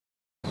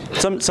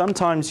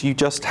Sometimes you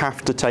just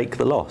have to take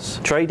the loss.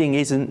 Trading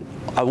isn't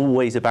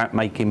always about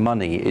making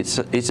money. It's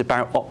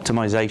about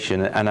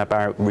optimization and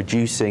about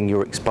reducing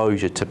your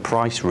exposure to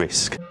price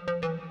risk.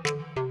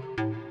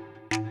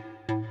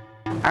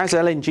 As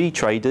LNG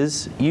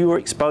traders, you are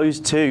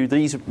exposed to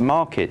these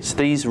markets,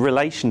 these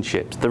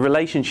relationships, the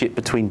relationship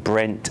between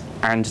Brent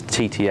and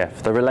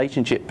TTF, the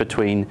relationship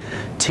between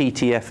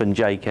TTF and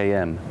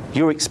JKM.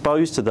 You're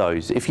exposed to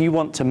those. If you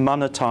want to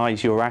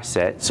monetize your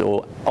assets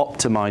or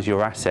optimize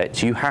your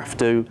assets, you have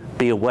to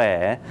be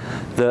aware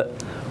that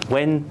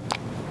when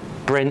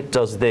Brent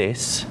does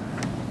this,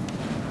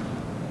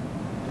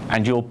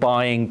 and you're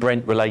buying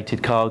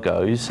Brent-related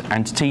cargoes,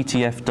 and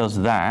TTF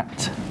does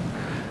that,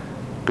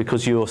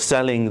 because you're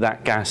selling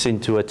that gas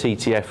into a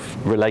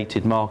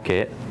TTF-related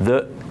market,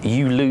 that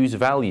you lose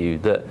value.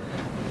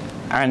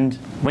 And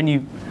when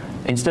you,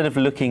 instead of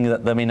looking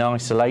at them in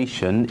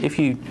isolation, if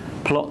you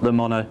plot them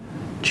on a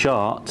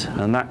chart,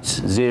 and that's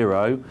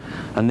 0,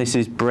 and this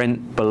is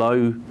Brent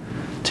below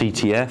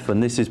TTF,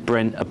 and this is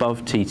Brent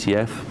above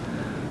TTF,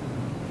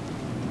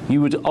 you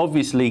would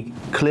obviously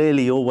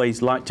clearly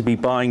always like to be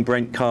buying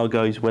Brent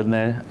cargoes when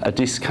they're a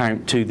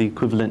discount to the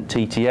equivalent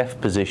TTF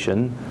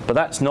position, but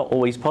that's not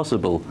always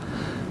possible.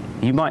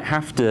 You might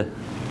have to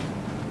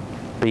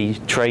be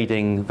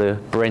trading the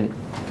Brent,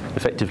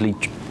 effectively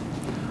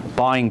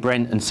buying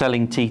Brent and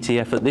selling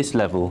TTF at this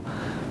level,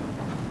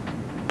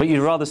 but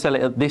you'd rather sell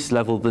it at this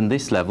level than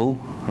this level,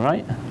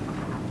 right?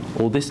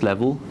 Or this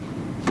level,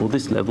 or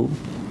this level.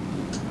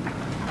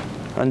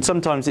 And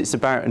sometimes it's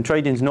about, and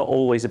trading's not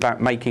always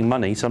about making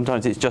money,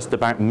 sometimes it's just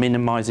about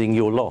minimizing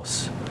your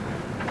loss.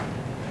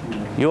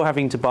 You're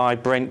having to buy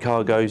Brent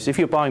cargoes. If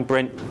you're buying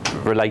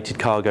Brent-related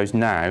cargoes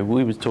now,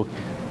 we were talking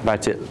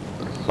about it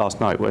last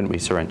night, weren't we,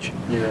 Surench?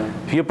 Yeah.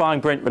 If you're buying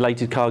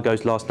Brent-related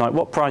cargoes last night,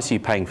 what price are you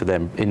paying for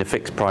them in a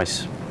fixed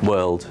price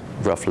world,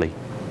 roughly?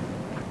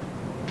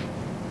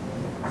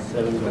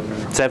 $7,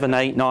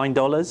 $8,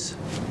 $9?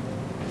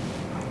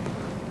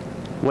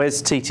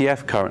 Where's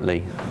TTF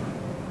currently?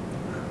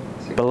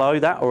 Below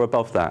that or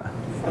above that?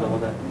 Below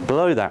that.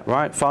 Below that,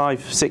 right? $5,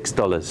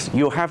 $6.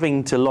 You're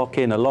having to lock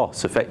in a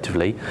loss,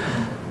 effectively.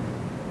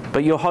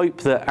 But you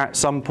hope that at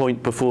some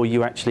point before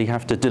you actually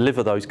have to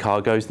deliver those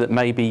cargoes, that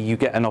maybe you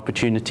get an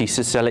opportunity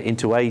to sell it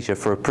into Asia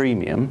for a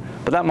premium.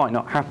 But that might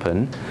not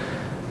happen.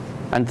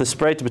 And the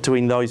spread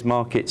between those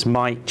markets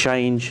might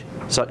change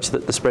such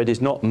that the spread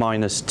is not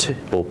 -2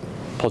 or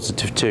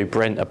 +2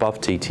 Brent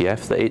above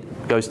TTF, that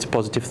it goes to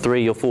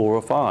 +3 or 4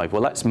 or 5.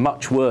 Well, that's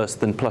much worse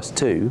than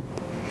 +2.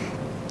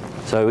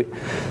 So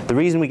the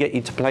reason we get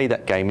you to play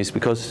that game is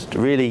because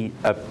really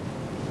a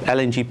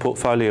LNG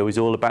portfolio is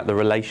all about the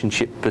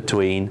relationship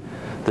between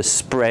the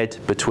spread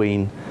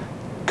between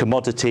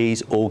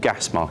commodities or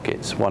gas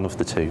markets, one of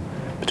the two,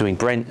 between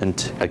Brent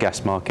and a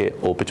gas market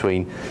or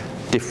between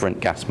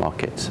different gas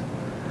markets.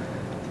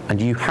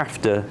 And you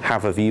have to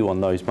have a view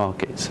on those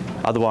markets.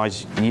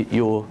 Otherwise,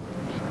 you're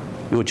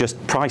just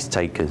price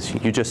takers.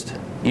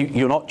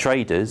 You're not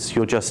traders.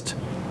 You're just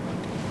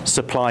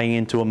supplying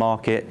into a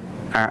market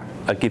at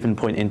a given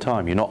point in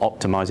time. You're not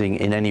optimizing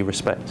in any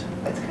respect.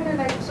 It's kind of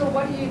like, so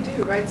what do you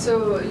do, right?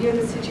 So you're in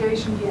a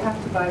situation you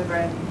have to buy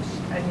Brent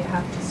and you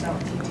have to sell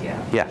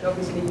TTF. Yeah. Which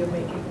obviously you're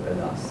making a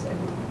loss, and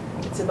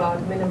it's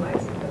about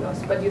minimizing the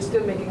loss, but you're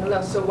still making a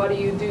loss. So what do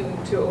you do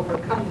to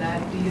overcome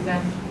that? Do you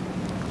then,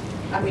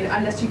 I mean,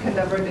 unless you can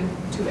divert it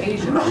to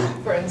Asia,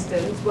 for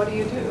instance, what do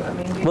you do? I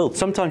mean, well,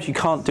 sometimes you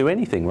can't do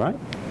anything, right?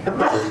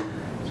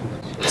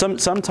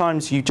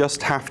 Sometimes you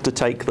just have to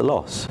take the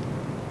loss.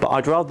 But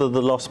I'd rather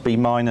the loss be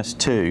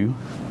 -2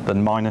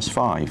 than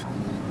 -5.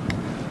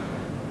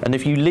 And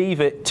if you leave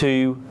it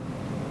to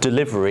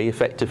delivery,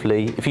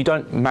 effectively, if you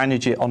don't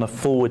manage it on a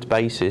forward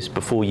basis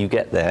before you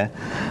get there,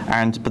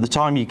 and by the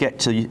time you get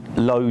to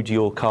load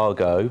your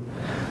cargo,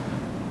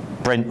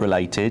 Brent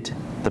related,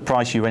 the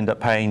price you end up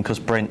paying, because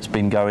Brent's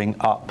been going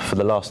up for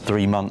the last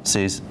 3 months,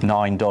 is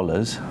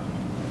 $9.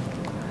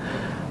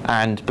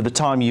 And by the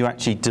time you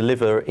actually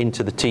deliver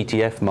into the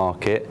TTF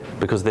market,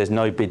 because there's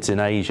no bids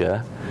in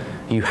Asia,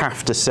 you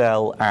have to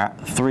sell at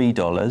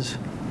 $3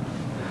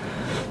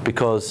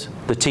 because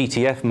the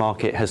TTF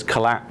market has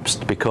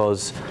collapsed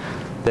because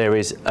there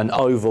is an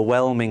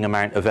overwhelming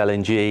amount of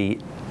LNG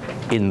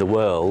in the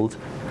world,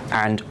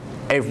 and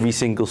every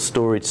single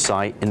storage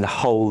site in the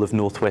whole of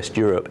Northwest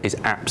Europe is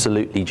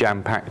absolutely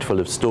jam-packed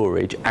full of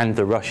storage, and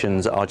the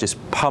Russians are just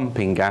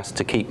pumping gas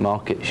to keep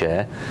market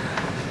share.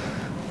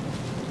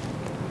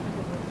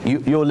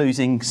 You're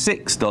losing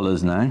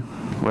 $6 now,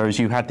 whereas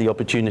you had the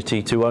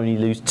opportunity to only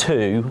lose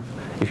 $2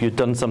 if you'd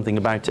done something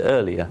about it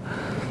earlier.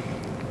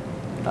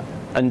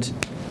 And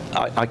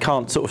I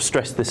can't sort of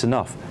stress this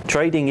enough.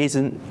 Trading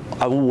isn't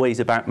always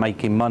about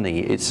making money.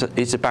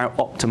 It's about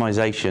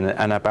optimization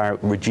and about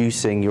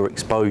reducing your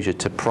exposure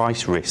to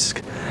price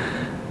risk.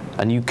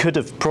 And you could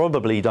have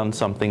probably done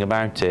something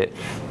about it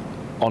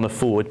on a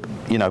forward,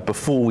 you know,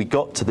 before we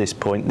got to this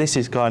point. This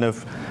is kind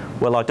of,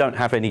 well, I don't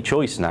have any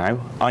choice now.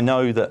 I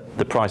know that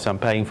the price I'm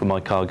paying for my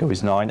cargo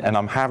is 9, and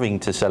I'm having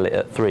to sell it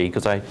at 3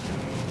 because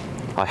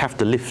I have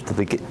to lift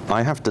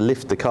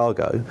the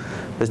cargo.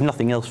 There's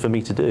nothing else for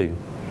me to do.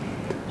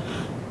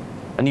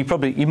 And you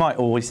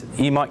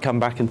might come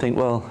back and think,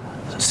 well,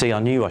 see, I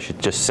knew I should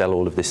just sell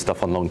all of this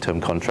stuff on long-term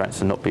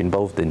contracts and not be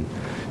involved in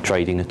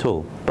trading at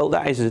all. But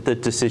that is the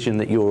decision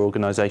that your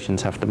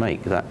organisations have to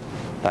make.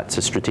 That's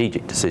a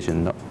strategic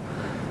decision.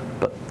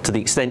 But to the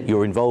extent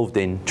you're involved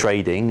in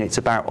trading, it's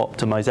about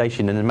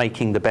optimisation and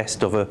making the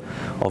best of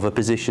a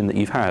position that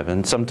you have.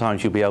 And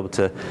sometimes you'll be able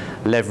to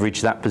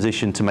leverage that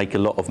position to make a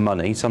lot of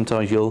money.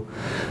 Sometimes you'll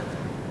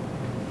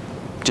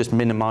just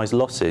minimise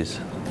losses.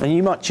 And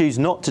you might choose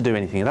not to do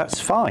anything. That's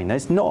fine.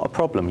 There's not a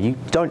problem. You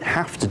don't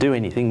have to do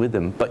anything with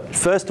them. But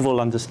first of all,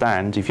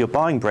 understand, if you're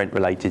buying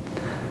Brent-related,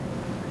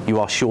 you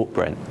are short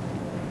Brent.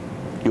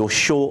 You're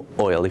short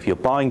oil. If you're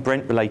buying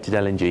Brent-related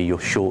LNG, you're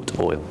short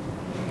oil.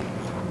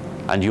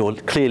 And you're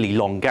clearly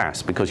long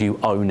gas because you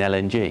own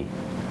LNG.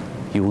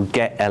 You will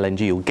get LNG,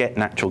 you'll get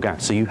natural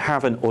gas. So you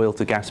have an oil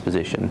to gas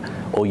position,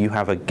 or you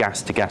have a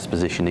gas to gas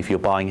position if you're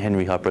buying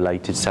Henry Hub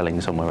related, selling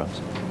somewhere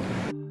else.